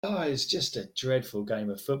Oh, it's just a dreadful game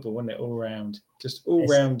of football, wasn't it? All round, just all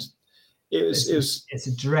round. It was. It's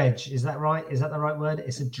a dredge. Is that right? Is that the right word?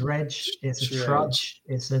 It's a dredge. It's a trudge.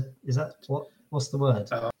 Is that what's the word?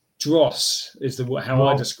 Dross is how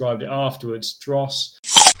I described it afterwards. Dross.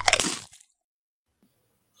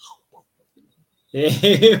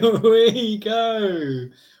 Here we go.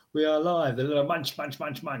 We are live. The little munch.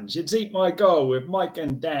 It's Eat My Goal with Mike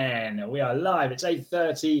and Dan. We are live. It's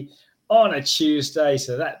 8:30 on a Tuesday.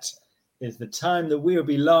 So that is the time that we will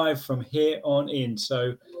be live from here on in.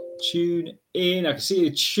 So tune in. I can see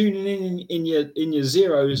you tuning in your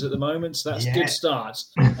zeros at the moment. So that's a good start.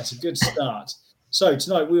 That's a good start. So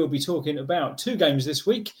tonight we will be talking about two games this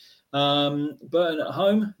week. Burton at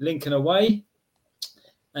home, Lincoln away.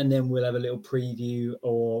 And then we'll have a little preview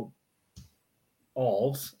of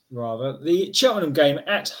the Cheltenham game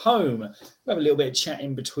at home. We'll have a little bit of chat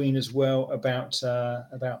in between as well about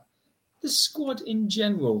the squad in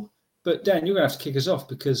general. But Dan, you're going to have to kick us off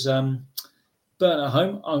because Burton at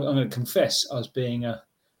home, I'm going to confess I was being a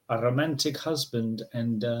romantic husband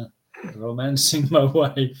and romancing my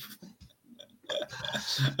wife.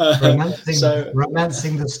 Romancing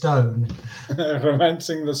the stone.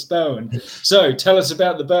 Romancing the stone. So tell us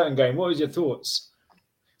about the Burton game. What was your thoughts?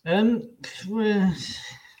 That's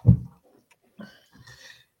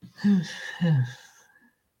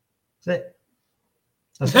it.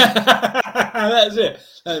 That's it.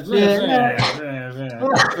 Very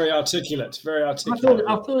articulate. Very articulate.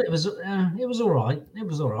 I thought it was all right. It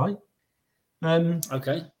was all right.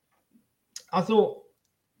 Okay. I thought.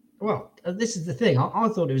 Well, this is the thing. I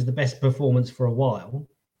thought it was the best performance for a while.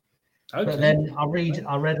 Okay. But then I read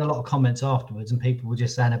a lot of comments afterwards, and people were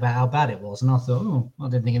just saying about how bad it was, and I thought, I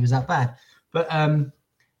didn't think it was that bad. But I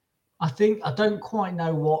don't quite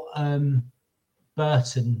know what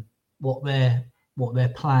Burton, what their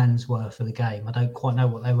plans were for the game. I don't quite know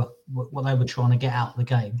what they were trying to get out of the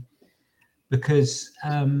game, because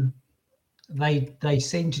they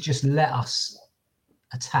seem to just let us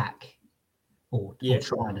attack. Or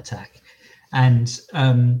try and attack. And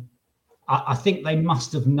I think they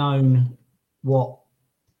must have known what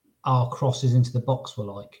our crosses into the box were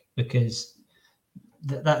like, because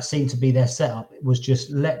that seemed to be their setup. It was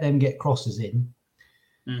just let them get crosses in,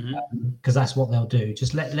 because that's what they'll do.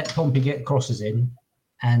 Just let Pompey get crosses in,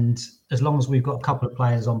 and as long as we've got a couple of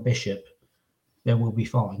players on Bishop, then we'll be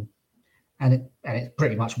fine. And it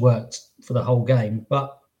pretty much worked for the whole game.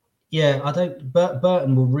 But yeah,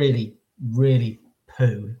 Burton will really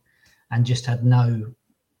poo and just had no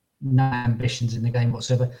ambitions in the game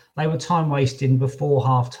whatsoever. They were time wasting before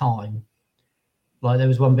half time. Like there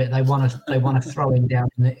was one bit they won a throwing down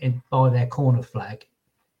by their corner flag,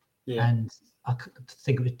 and I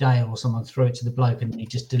think it was Dale or someone threw it to the bloke and he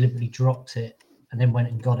just deliberately dropped it and then went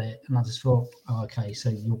and got it, and I just thought, okay, so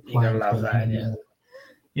you're playing. You're gonna love that,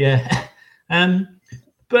 yeah.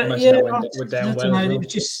 But we're down well.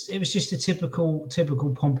 It was just a typical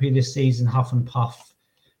Pompey this season, huff and puff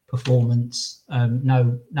performance.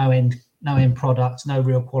 No end product, no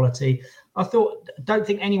real quality. Don't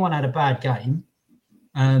think anyone had a bad game.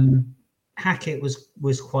 Hackett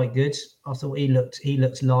was quite good. I thought he looked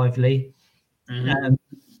lively. Mm-hmm.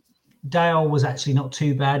 Dale was actually not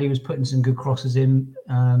too bad. He was putting some good crosses in.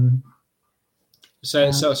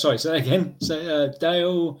 Sorry, say that again. So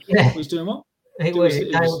Dale was doing what?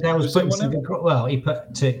 Dale was putting some good. Well, he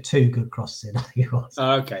put two good crosses in. I think it was.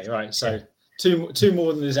 Okay, right. So two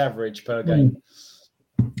more than his average per game.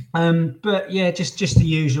 But yeah, just the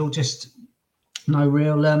usual. Just no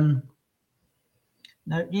real. No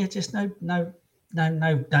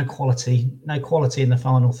quality. No quality in the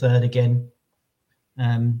final third again.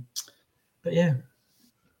 But yeah.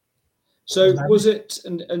 So was it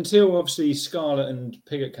until obviously Scarlett and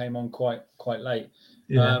Pigott came on quite late?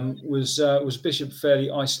 Yeah. Was Bishop fairly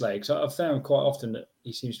isolated? Because I've found quite often that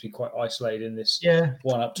he seems to be quite isolated in this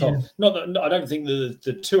one up top. Yeah. Not that I don't think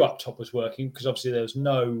the two up top was working, because obviously there was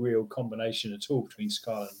no real combination at all between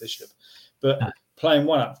Scarlett and Bishop. But playing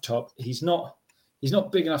one up top, he's not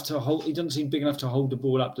big enough to hold. He doesn't seem big enough to hold the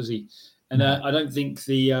ball up, does he? And I don't think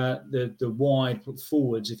the wide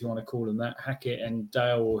forwards, if you want to call them that, Hackett and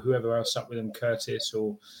Dale or whoever else up with them, Curtis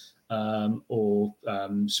or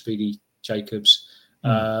Speedy Jacobs.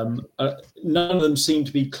 None of them seem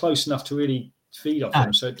to be close enough to really feed off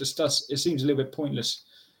him. So it seems a little bit pointless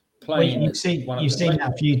playing. You've seen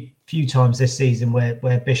that a few times this season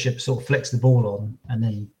where Bishop sort of flicks the ball on and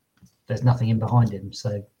then there's nothing in behind him.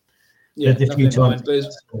 So the few times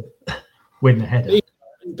win the header.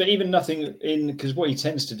 But even nothing in, because what he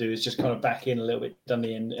tends to do is just kind of back in a little bit, doesn't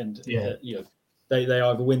he? And they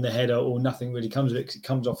either win the header or nothing really comes of it, because it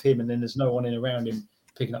comes off him and then there's no one in around him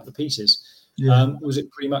picking up the pieces. Yeah. Was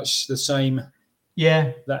it pretty much the same?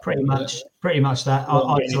 Yeah, pretty much that.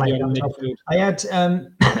 I had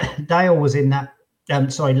Dale was in that.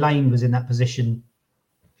 Lane was in that position,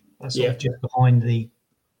 sort of just behind the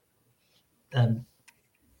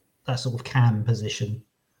that sort of cam position.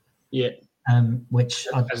 Yeah. Which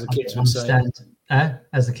as the kids would understand, say.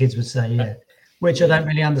 As the kids would say, yeah. Which I don't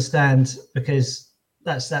really understand, because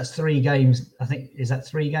that's 3 games. I think, is that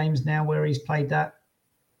 3 games now where he's played that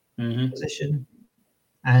position,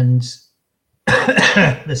 and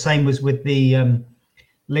the same was with the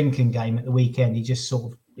Lincoln game at the weekend. He just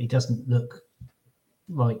he doesn't look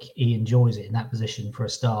like he enjoys it in that position for a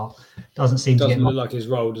start. Doesn't look like his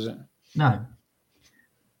role, does it?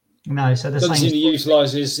 No, so doesn't seem to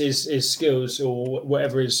utilise his skills or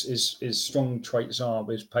whatever his strong traits are,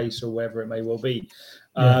 his pace or whatever it may well be.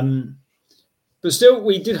 But still,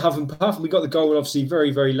 we did huff and puff. We got the goal obviously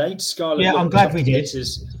very, very late. Scarlett. Yeah, I'm glad we did.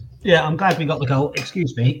 Yeah, I'm glad we got the goal.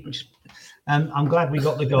 Excuse me. I'm glad we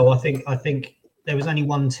got the goal. I think there was only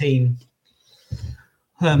one team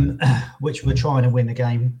which were trying to win the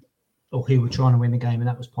game, or who were trying to win the game, and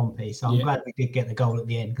that was Pompey. So I'm glad we did get the goal at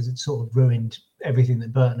the end, because it sort of ruined everything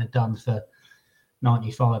that Burton had done for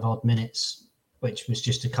 95 odd minutes, which was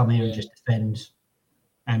just to come here and just defend.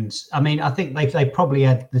 And I mean, I think they probably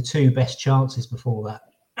had the 2 best chances before that.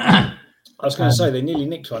 I was going to say they nearly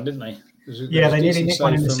nicked one, didn't they? They nearly nicked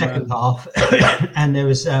one in the second half, and there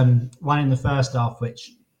was one in the first half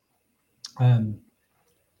which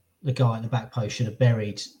the guy at the back post should have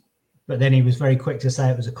buried, but then he was very quick to say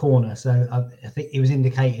it was a corner. So I think he was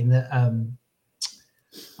indicating that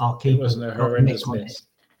our keeper wasn't a horrendous miss.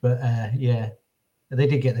 But they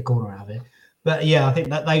did get the corner out of it. But I think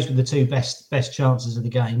that those were the 2 best chances of the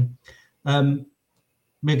game.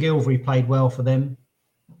 McGilvery played well for them.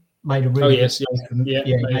 Made a really good save.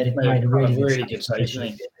 Made a really good save, didn't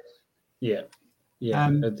he? Yeah.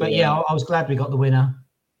 But I was glad we got the winner.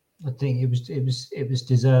 I think it was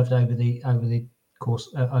deserved over the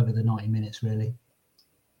course over the 90 minutes, really.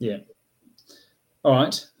 Yeah. All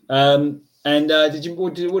right. And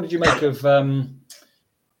what did you make of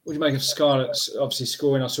Scarlett's obviously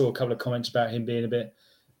scoring? I saw a couple of comments about him being a bit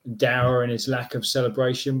dour in his lack of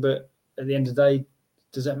celebration, but at the end of the day,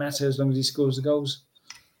 does that matter as long as he scores the goals?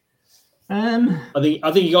 I think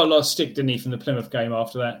he got a lot of stick, didn't he, from the Plymouth game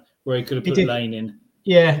after that, where he could have put Lane in.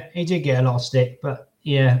 Yeah, he did get a lot of stick, but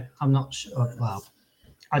I'm not sure. Well,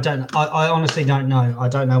 I don't. I honestly don't know. I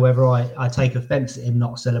don't know whether I take offence at him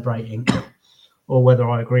not celebrating, or whether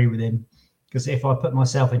I agree with him. Because if I put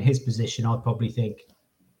myself in his position, I'd probably think,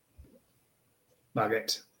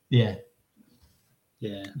 Nugget. Yeah.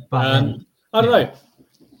 But I don't know.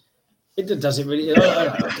 It doesn't really. I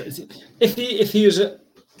don't know.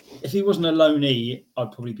 If he wasn't a loanee,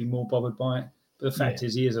 I'd probably be more bothered by it. But the fact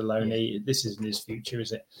is, he is a loanee. This isn't his future,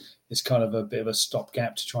 is it? It's kind of a bit of a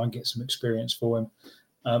stopgap to try and get some experience for him.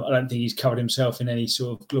 I don't think he's covered himself in any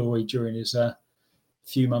sort of glory during his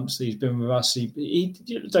few months that he's been with us. He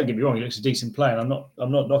don't get me wrong, he looks a decent player. I'm not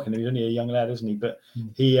knocking him. He's only a young lad, isn't he? But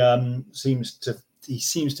he seems to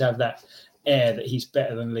have that air that he's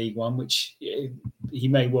better than League One, which he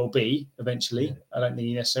may well be eventually. I don't think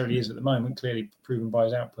he necessarily is at the moment, clearly proven by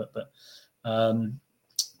his output. But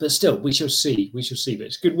still, we shall see. But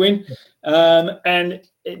it's a good win, and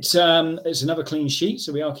it's another clean sheet.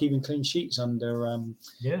 So we are keeping clean sheets under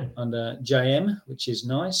JM, which is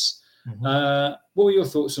nice. Mm-hmm. What were your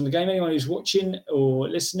thoughts on the game? Anyone who's watching or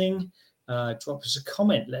listening, drop us a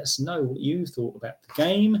comment. Let us know what you thought about the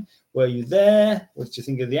game. Were you there? What did you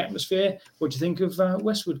think of the atmosphere? What do you think of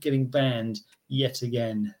Westwood getting banned yet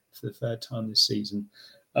again for the 3rd time this season?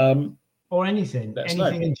 Or anything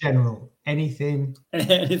in general. Anything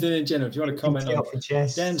in general. If you want to comment on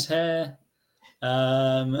Dan's hair,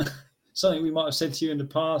 something we might have said to you in the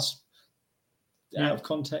past, out of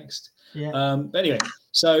context. But anyway,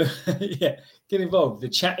 so get involved. The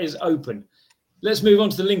chat is open. Let's move on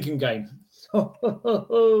to the Lincoln game.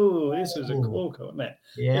 This was a corker, wasn't it?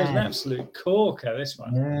 Yeah. It was an absolute corker, this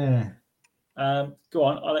one. Yeah. Go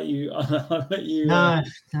on, I'll let you. No,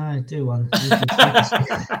 do one.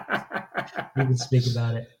 You can speak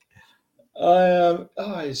about it.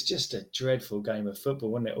 It's just a dreadful game of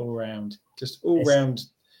football, wasn't it? All round, just all round.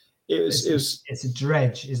 It's a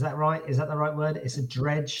dredge. Is that right? Is that the right word? It's a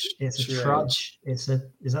dredge. It's a trudge. Is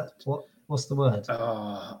that what's the word?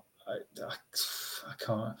 I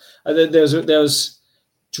can't. There was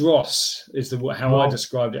dross is how I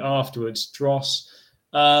described it afterwards. Dross.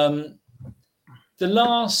 The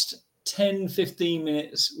last 10-15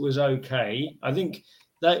 minutes was okay. I think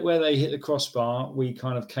that where they hit the crossbar, we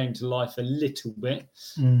kind of came to life a little bit.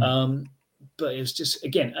 But it was just,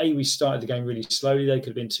 again, we started the game really slowly. They could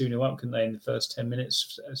have been 2-0 up, couldn't they, in the first 10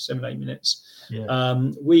 minutes, 7-8 minutes. Yeah.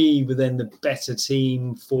 We were then the better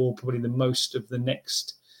team for probably the most of the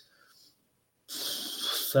next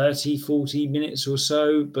 30, 40 minutes or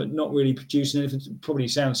so, but not really producing anything. Probably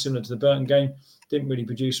sounds similar to the Burton game. Didn't really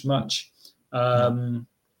produce much. No.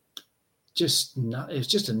 It was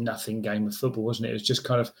just a nothing game of football, wasn't it? It was just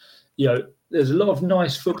kind of, there's a lot of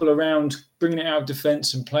nice football around, bringing it out of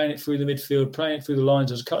defence and playing it through the midfield, playing it through the lines.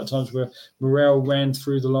 There was a couple of times where Morel ran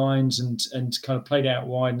through the lines and kind of played out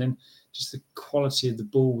wide, and then just the quality of the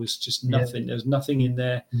ball was just nothing. There was nothing in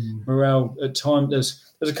there. Morel at times, there's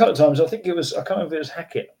a couple of times, I can't remember if it was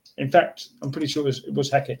Hackett. In fact, I'm pretty sure it was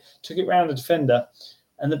Hackett. Took it round the defender,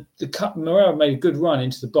 and Morel made a good run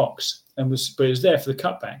into the box, but it was there for the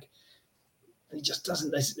cutback. He just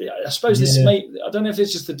doesn't. I suppose this I don't know if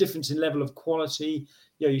it's just the difference in level of quality.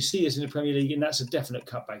 You see this in the Premier League, and that's a definite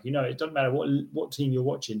cutback. It doesn't matter what team you're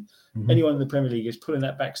watching. Anyone in the Premier League is pulling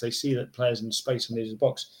that back because they see that players in space on the edge of the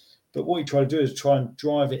box. But what you try to do is try and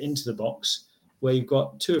drive it into the box where you've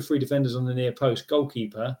got 2 or 3 defenders on the near post,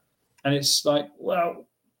 goalkeeper, and it's like, well,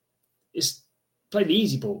 it's play the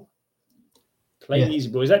easy ball. Play the easy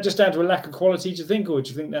ball. Is that just down to a lack of quality, do you think, or do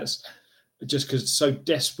you think that's just because it's so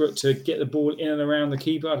desperate to get the ball in and around the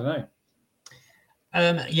keeper? I don't know.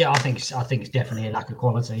 I think it's definitely a lack of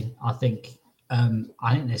quality. I think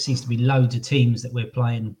there seems to be loads of teams that we're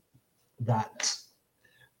playing that,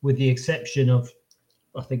 with the exception of,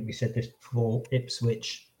 I think we said this before,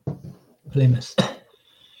 Ipswich, Plymouth,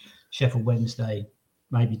 Sheffield Wednesday,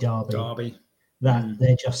 maybe Derby. That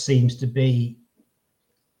there just seems to be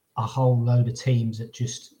a whole load of teams that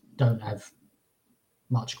just don't have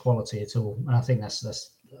much quality at all, and I think that's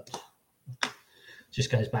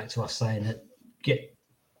just goes back to us saying that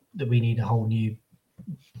we need a whole new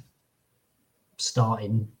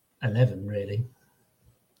starting 11, really.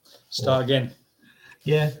 Start again.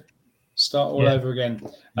 Yeah. Start all over again.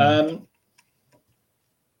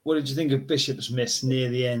 What did you think of Bishop's miss near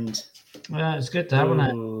the end? Well, it's good to have, wasn't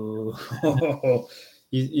it?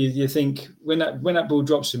 You think when that ball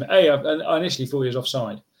drops him? I initially thought he was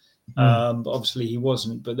offside. But obviously he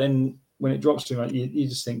wasn't. But then when it drops to him, you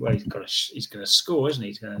just think, well, he's going to score, isn't he?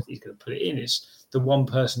 He's going to put it in. It's the one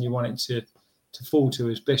person you want it to fall to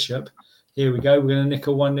is Bishop. Here we go. We're going to nick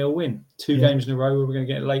a 1-0 win. 2 games in a row where we're going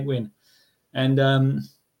to get a late win, and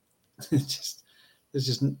there's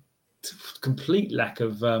just complete lack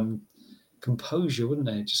of composure, wouldn't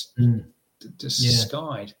there?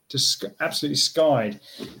 Skied, absolutely skied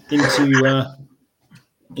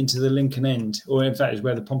into the Lincoln end, or in fact, is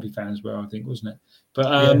where the Pompey fans were, I think, wasn't it? But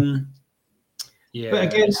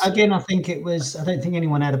But again, I think it was. I don't think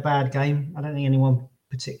anyone had a bad game. I don't think anyone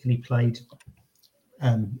particularly played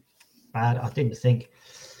bad. I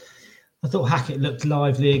thought Hackett looked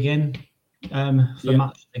lively again for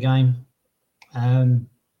much of the game.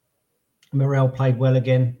 Morel played well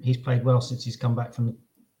again. He's played well since he's come back from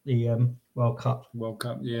the World Cup. I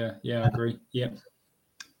agree. Yeah.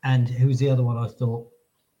 And who's the other one? I thought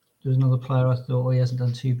there was another player. I thought he hasn't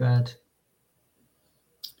done too bad.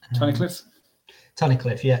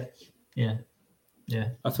 Tunnicliffe, yeah.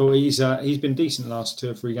 I thought he's been decent the last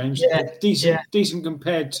 2 or 3 games. Decent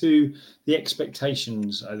compared to the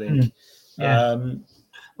expectations, I think.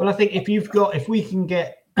 Well, I think if we can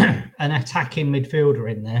get an attacking midfielder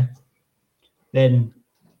in there, then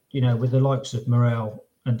with the likes of Morel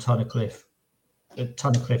and Tunnicliffe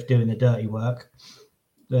doing the dirty work,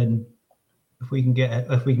 then if we can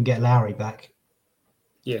get Lowry back,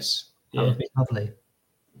 that would be lovely.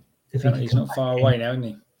 He's not far away now, isn't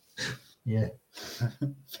he? Yeah.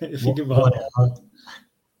 If you can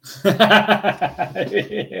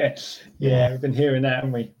we've been hearing that,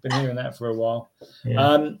 haven't we? Been hearing that for a while.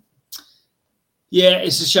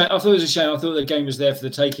 It's a shame. I thought it was a shame. I thought the game was there for the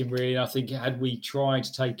taking, really. I think had we tried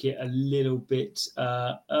to take it a little bit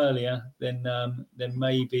earlier, then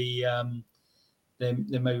maybe we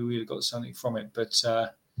would have got something from it. But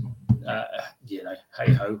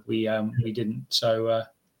hey ho, we didn't. So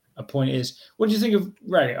a point is, what do you think of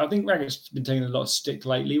Raggett? I think Raggett's been taking a lot of stick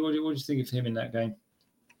lately. What do you think of him in that game?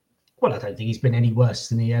 Well, I don't think he's been any worse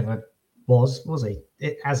than he ever was he?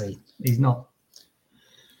 Has he? He's not.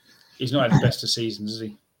 He's not had the best of seasons, is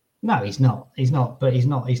he? No, he's not. But he's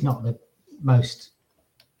not the most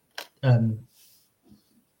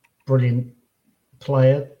brilliant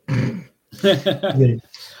player. I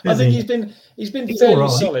think he's been fairly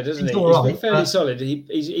solid, hasn't he? He's been fairly solid.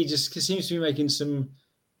 He just seems to be making some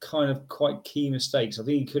kind of quite key mistakes. I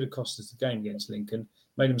think he could have cost us the game against Lincoln.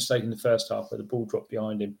 Made a mistake in the first half where the ball dropped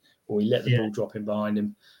behind him, or he let the ball drop in behind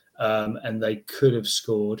him, and they could have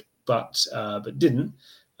scored. but didn't,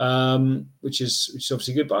 which is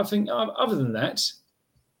obviously good. But I think other than that,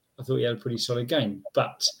 I thought he had a pretty solid game.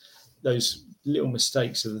 But those little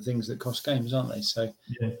mistakes are the things that cost games, aren't they? So,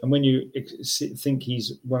 and when you think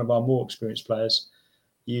he's one of our more experienced players,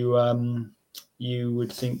 you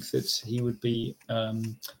would think that he would be a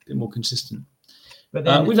bit more consistent. But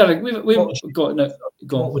then what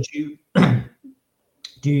would you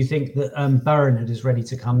do? You think that Burnett is ready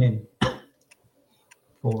to come in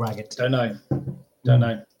for Raggett? Don't know.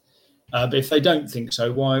 But if they don't think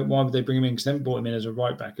so, why would they bring him in? Because they haven't brought him in as a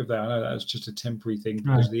right back, have they? I know that was just a temporary thing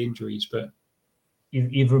because of the injuries. But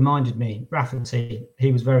you've reminded me, Rafferty,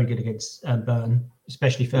 he was very good against Burton,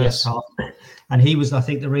 especially first half, and he was, I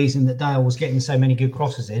think, the reason that Dale was getting so many good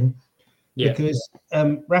crosses in, because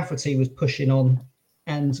Rafferty was pushing on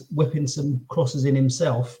and whipping some crosses in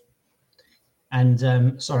himself. And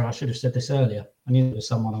sorry, I should have said this earlier. I knew there was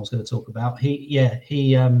someone I was going to talk about. He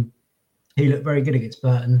looked very good against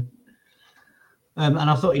Burton. And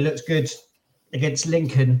I thought he looked good against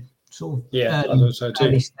Lincoln, sort of I thought so too.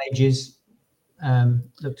 Early stages.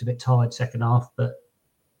 Looked a bit tired second half, but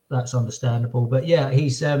that's understandable. But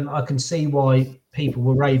he's I can see why people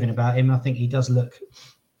were raving about him. I think he does look.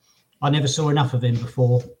 I never saw enough of him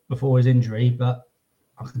before his injury, but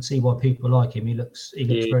I can see why people like him. He looks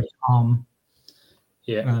very calm.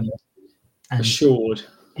 And assured.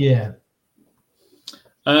 Yeah.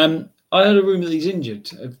 I heard a rumour that he's injured.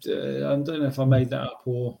 I don't know if I made that up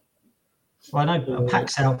or. Well, I know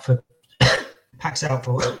Pack's out for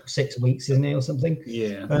 6 weeks, isn't he, or something?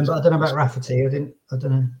 Yeah. But I don't know about Rafferty. I don't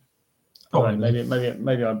know. Oh,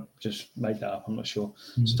 maybe I just made that up. I'm not sure.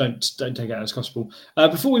 So don't take it as gospel.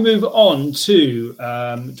 Before we move on to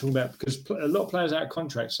talking about, because a lot of players are out of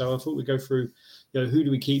contract, so I thought we'd go through. Who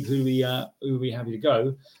do we keep? Who are we happy to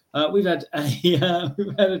go? We've had a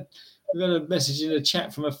message in the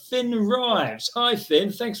chat from a Finn Rives. Hi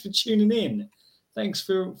Finn, thanks for tuning in. Thanks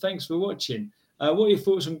for watching. What are your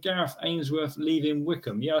thoughts on Gareth Ainsworth leaving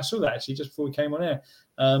Wycombe? Yeah, I saw that actually just before we came on air.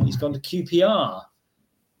 He's gone to QPR.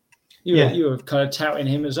 You were kind of touting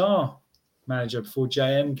him as our manager before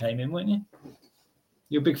JM came in, weren't you?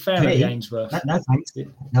 You're a big fan of Ainsworth. No, thanks.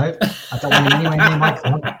 No, I don't want him anywhere near my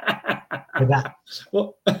club. With that.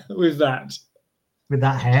 What? With that? With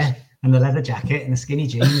that hair and the leather jacket and the skinny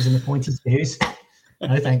jeans and the pointy shoes.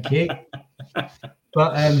 No, thank you.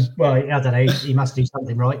 But I don't know. He must do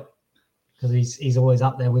something right because he's always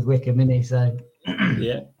up there with Wycombe, isn't he? So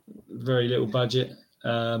very little budget.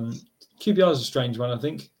 QPR is a strange one, I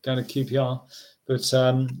think, going to QPR. But it's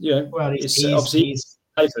obviously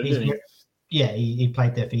he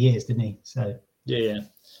played there for years, didn't he? So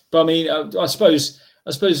But I mean, I suppose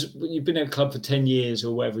you've been at a club for 10 years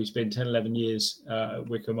or whatever he's been, 10, 11 years at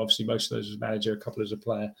Wycombe. Obviously, most of those as manager, a couple as a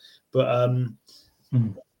player. But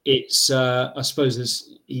it's, I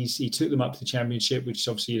suppose, he took them up to the Championship, which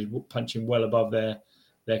obviously is punching well above their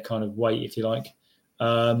kind of weight, if you like.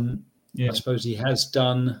 I suppose he has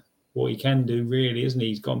done what he can do, really, isn't he?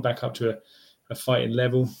 He's gone back up to a fighting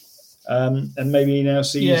level. And maybe he now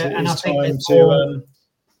sees it's time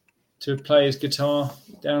to play his guitar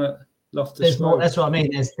down at Loftus Road. That's what I mean.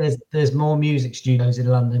 There's more music studios in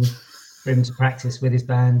London for him to practice with his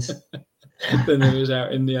bands than there is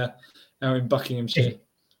out in Buckinghamshire.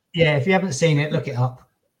 If you haven't seen it, look it up.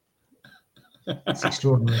 It's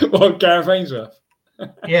extraordinary. What, Gareth Ainsworth?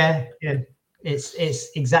 Yeah. It's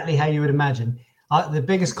exactly how you would imagine. The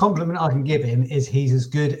biggest compliment I can give him is he's as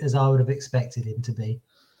good as I would have expected him to be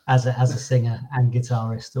as a singer and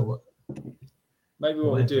guitarist. Or maybe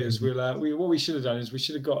what we'll do is what we should have done is we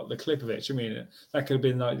should have got the clip of it. Do you mean that could have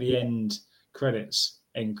been like the end credits?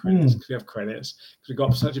 Because we have credits because we've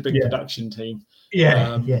got such a big production team. We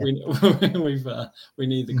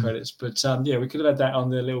need the credits, but we could have had that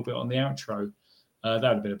on a little bit on the outro. That would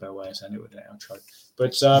have been a better way of saying it with the outro.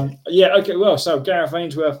 But okay. Well, so Gareth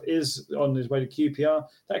Ainsworth is on his way to QPR.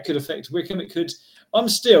 That could affect Wycombe. It could. I'm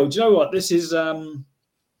still. Do you know what this is?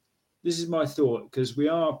 This is my thought because we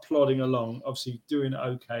are plodding along. Obviously, doing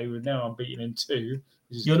okay. We're now unbeaten in 2.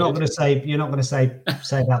 You're not going to say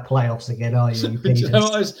about playoffs again, are you? Do you know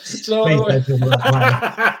what I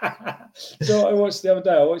watched the other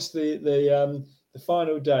day? I watched the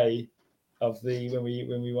final day of when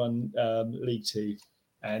we won League 2,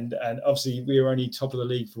 and obviously we were only top of the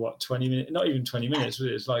league for 20 minutes? Not even 20 minutes. Was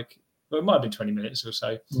it? It's like it might have been 20 minutes or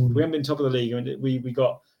so. We haven't been top of the league, and we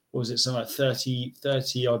got. What was it, something like 30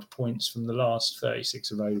 odd points from the last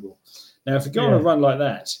 36 available. Now, if we go on a run like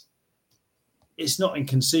that, it's not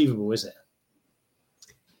inconceivable, is it?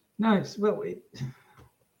 No, it's you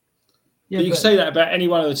can say that about any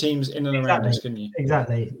one of the teams in and around us, couldn't you?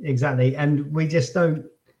 Exactly. And we just don't.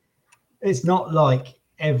 it's not like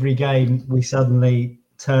every game we suddenly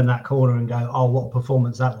turn that corner and go, oh, what a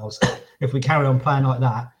performance that was. If we carry on playing like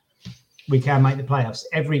that, we can make the playoffs.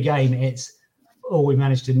 Every game it's, oh, we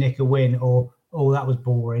managed to nick a win, or, oh, that was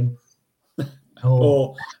boring.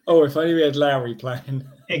 Or if only we had Lowry playing.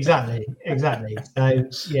 Exactly. So,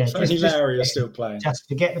 yeah. If only Lowry is still playing. Just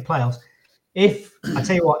to get the playoffs. I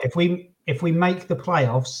tell you what, if we make the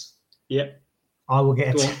playoffs, yep. I will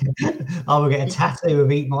get a tattoo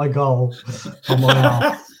of "Eat My Goal" on my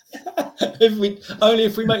arm. if we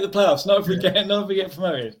make the playoffs, not if we get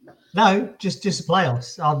promoted. No, just the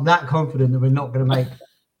playoffs. I'm that confident that we're not going to make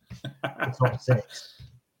the top 6.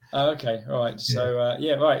 Oh, okay, all right. So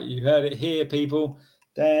right. You heard it here, people.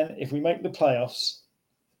 Dan, if we make the playoffs,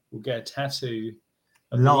 we'll get a tattoo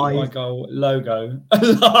of the "Eat My Goal" logo live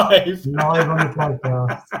on the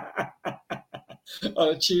podcast on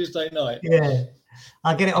a Tuesday night. Yeah.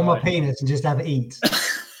 I'll get it on my penis and just have it eat.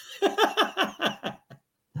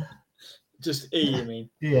 Just E, you mean?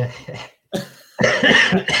 Yeah.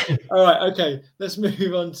 All right, okay. Let's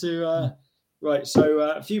move on to right.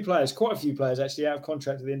 So quite a few players actually out of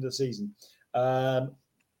contract at the end of the season.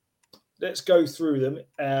 Let's go through them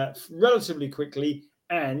relatively quickly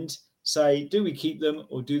and say, do we keep them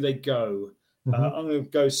or do they go? Mm-hmm. I'm going to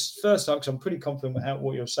go first up because I'm pretty confident with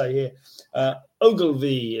what you'll say here.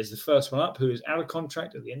 Ogilvy is the first one up, who is out of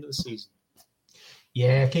contract at the end of the season.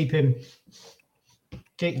 Yeah, keep him.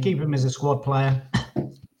 Keep him as a squad player.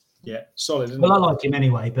 Yeah, solid. Isn't well, he? I like him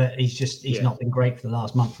anyway, but he's not been great for the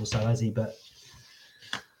last month or so, has he? But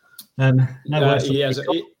he has.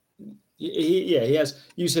 He has.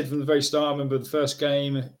 You said from the very start. I remember the first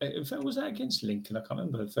game. In fact, was that against Lincoln? I can't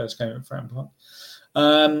remember the first game at Fratton Park.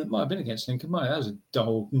 Might have been against Lincoln. That was a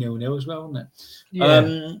dull 0-0 as well, wasn't it?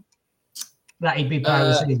 Yeah. That he'd be player of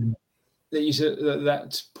the season. That you said at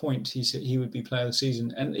that point, he said he would be player of the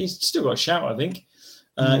season, and he's still got a shout, I think.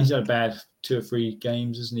 He's had a bad 2 or 3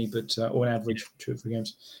 games, hasn't he? But on average, 2 or 3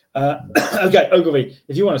 games. Okay, Ogilvy,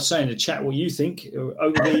 if you want to say in the chat what you think,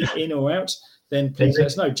 Ogilvy in or out, then please let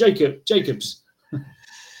us know. Jacobs. Jacobs.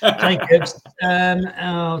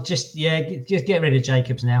 Just get rid of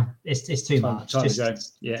Jacobs now. It's too much. Time to go.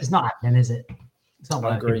 Yeah, it's not happening, is it? It's not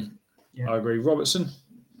working. I agree. Yeah. I agree. Robertson.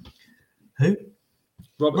 Who?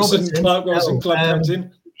 Robertson. Clark Robertson, club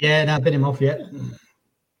captain. Yeah, no, I've been him off yet.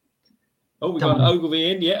 Oh, we've got Ogilvy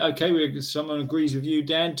in. Yeah, okay. Someone agrees with you,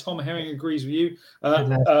 Dan. Tom Herring agrees with you.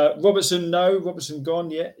 Robertson, no. Robertson gone.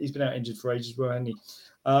 Yeah, he's been out injured for ages as well, hasn't he?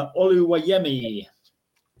 Oluwayemi.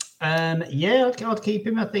 I'd keep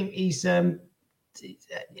him. I think he's not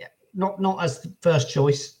as the first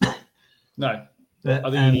choice. No, but I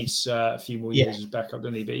think he needs a few more years as backup,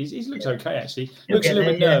 doesn't he? But he looks okay actually. Looks a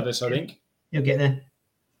little bit nervous, I think. He'll get there.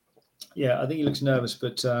 Yeah, I think he looks nervous,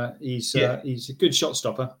 but he's a good shot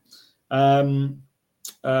stopper.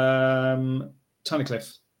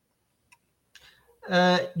 Tunnicliffe.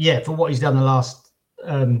 For what he's done the last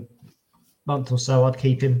month or so, I'd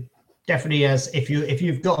keep him. Definitely, as if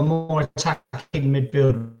you've got a more attacking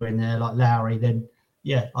midfielder in there like Lowry, then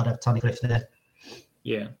I'd have Tunnicliffe there.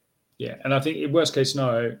 Yeah, and I think in worst case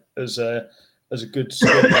scenario, as a good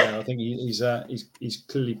squad player, I think he's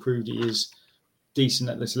clearly proved he is decent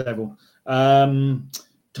at this level.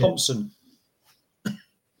 Thompson.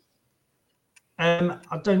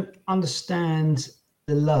 I don't understand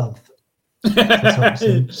the love. You're not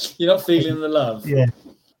feeling the love. Yeah.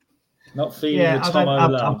 Not feeling the Tomo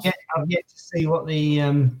love. I've yet to see what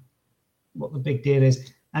the big deal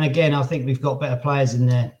is. And again, I think we've got better players in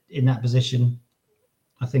there in that position.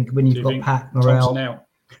 I think when you've got Pat, Morrell,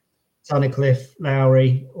 Tunnicliffe,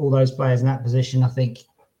 Lowry, all those players in that position, I think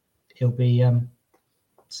he'll be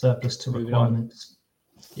surplus to requirements.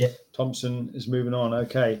 Yeah. Thompson is moving on.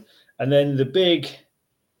 Okay. And then the big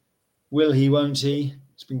will he, won't he?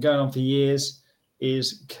 It's been going on for years,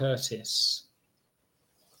 is Curtis.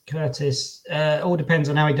 Curtis, all depends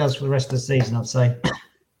on how he does for the rest of the season, I'd say.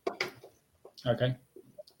 Okay.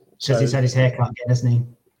 Because he's had his haircut again, hasn't he?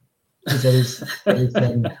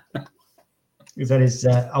 He's got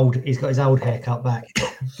his old haircut back,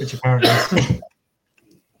 which apparently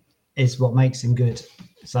is what makes him good.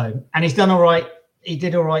 So, and he's done all right. He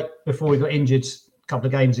did all right before he got injured a couple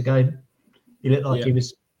of games ago. He looked like he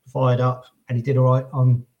was fired up, and he did all right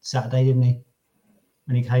on Saturday, didn't he?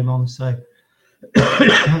 When he came on. So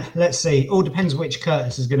let's see. All depends which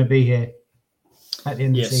Curtis is going to be here at the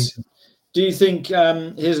end of the season. Do you think?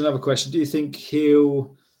 Here's another question. Do you think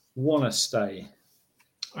he'll want to stay?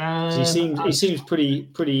 He seems pretty.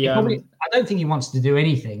 I don't think he wants to do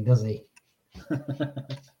anything, does he?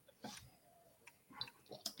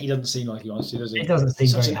 He doesn't seem like he wants to, does he? He doesn't seem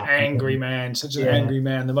such very an happy, angry man. Such an angry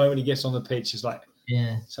man. The moment he gets on the pitch, is like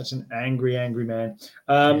such an angry man.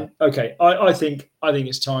 Okay, I think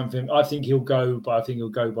it's time for him. I think he'll go, but I think he'll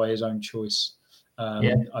go by his own choice.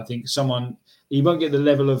 I think he won't get the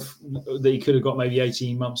level of that he could have got maybe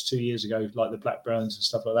 18 months, 2 years ago, like the Blackburns and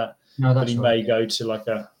stuff like that. No, but he may go to like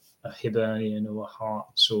a Hibernian or a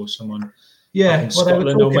Hearts or someone. Yeah, well, Scotland,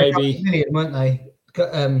 they were talking or maybe $2 million, weren't they?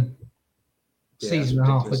 Season and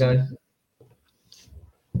a half ago.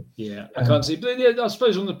 Yeah, I can't see. But yeah, I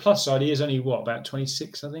suppose on the plus side, he is only about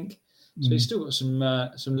 26, I think. So he's still got some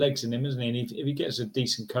legs in him, isn't he? And if he gets a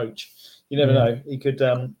decent coach, you never know. He could.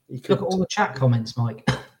 Look at all the chat comments, Mike.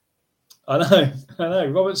 I know.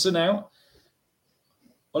 Robertson out.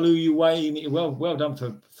 Oluway, well done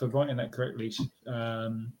for writing that correctly.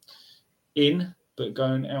 In, but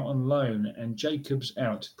going out on loan, and Jacobs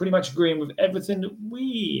out. Pretty much agreeing with everything that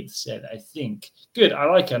we've said, I think. Good. I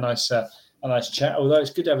like a nice chat, although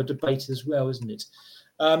it's good to have a debate as well, isn't it?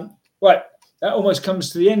 Right, that almost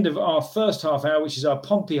comes to the end of our first half hour, which is our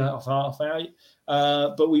Pompey half hour.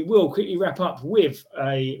 But we will quickly wrap up with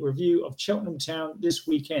a review of Cheltenham Town this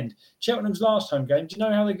weekend. Cheltenham's last home game. Do you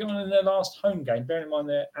know how they got on in their last home game? Bearing in mind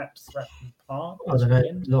they're at Thratton Park. I don't know.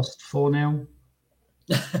 Lost 4-0.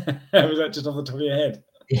 Was that just off the top of your head?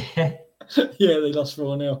 Yeah. Yeah, they lost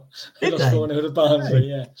 4-0. They lost 4-0 to Barnsley,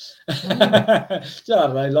 yeah.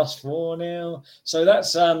 They lost 4-0. So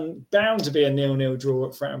that's bound to be a 0-0 draw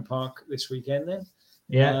at Fratton Park this weekend then.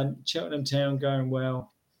 Yeah. Cheltenham Town going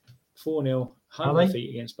well. 4-0. Home defeat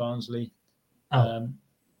against Barnsley.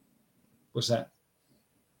 What's that?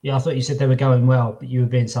 Yeah, I thought you said they were going well, but you were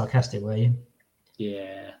being sarcastic, were you?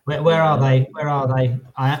 Yeah. Where are they? Where are they?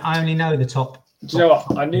 I only know the top. Do you know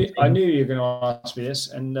what? I knew you were going to ask me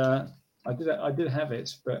this, and I did have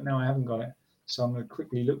it, but now I haven't got it. So I'm going to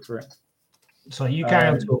quickly look for it. So you carry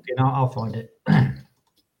on talking. I'll find it.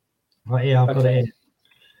 Right here, I've got it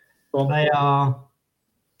here. They are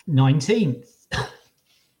 19th.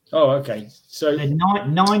 Oh, okay. So they're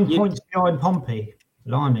nine points behind Pompey.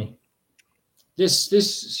 Blimey.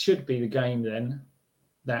 This should be the game then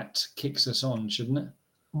that kicks us on, shouldn't it?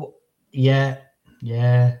 Well, yeah.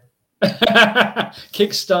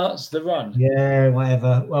 Kick starts the run. Yeah,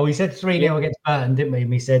 whatever. Well, we said 3-0 against Burton, didn't we? And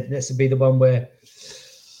we said this would be the one where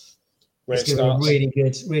it's going to be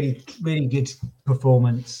a really good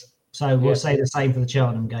performance. So we'll say the same for the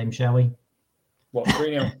Cheltenham game, shall we? What,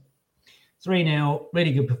 3-0? 3-0,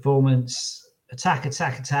 really good performance.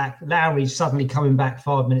 Attack. Lowry's suddenly coming back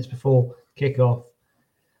 5 minutes before kickoff.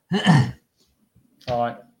 All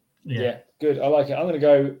right. Yeah, good. I like it. I'm going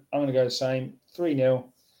to go the same. 3-0.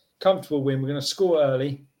 Comfortable win. We're going to score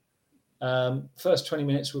early. First 20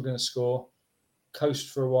 minutes, we're going to score. Coast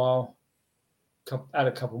for a while. Add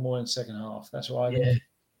a couple more in the second half. That's what I think.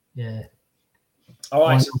 Yeah. All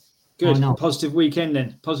right. Good. Positive weekend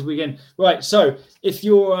then. Positive weekend. Right. So if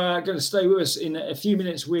you're going to stay with us in a few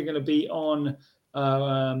minutes, we're going to be on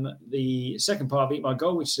the second part of Eat My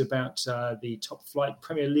Goal, which is about the top flight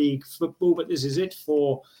Premier League football. But this is it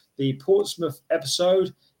for the Portsmouth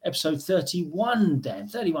episode 31, Dan.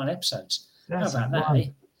 31 episodes. How about that, eh?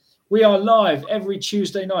 We are live every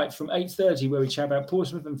Tuesday night from 8:30, where we chat about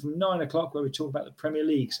Portsmouth, and from 9 o'clock, where we talk about the Premier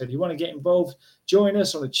League. So if you want to get involved, join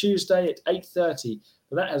us on a Tuesday at 8:30.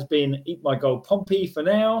 But that has been Eat My Goal Pompey for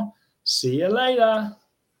now. See you later.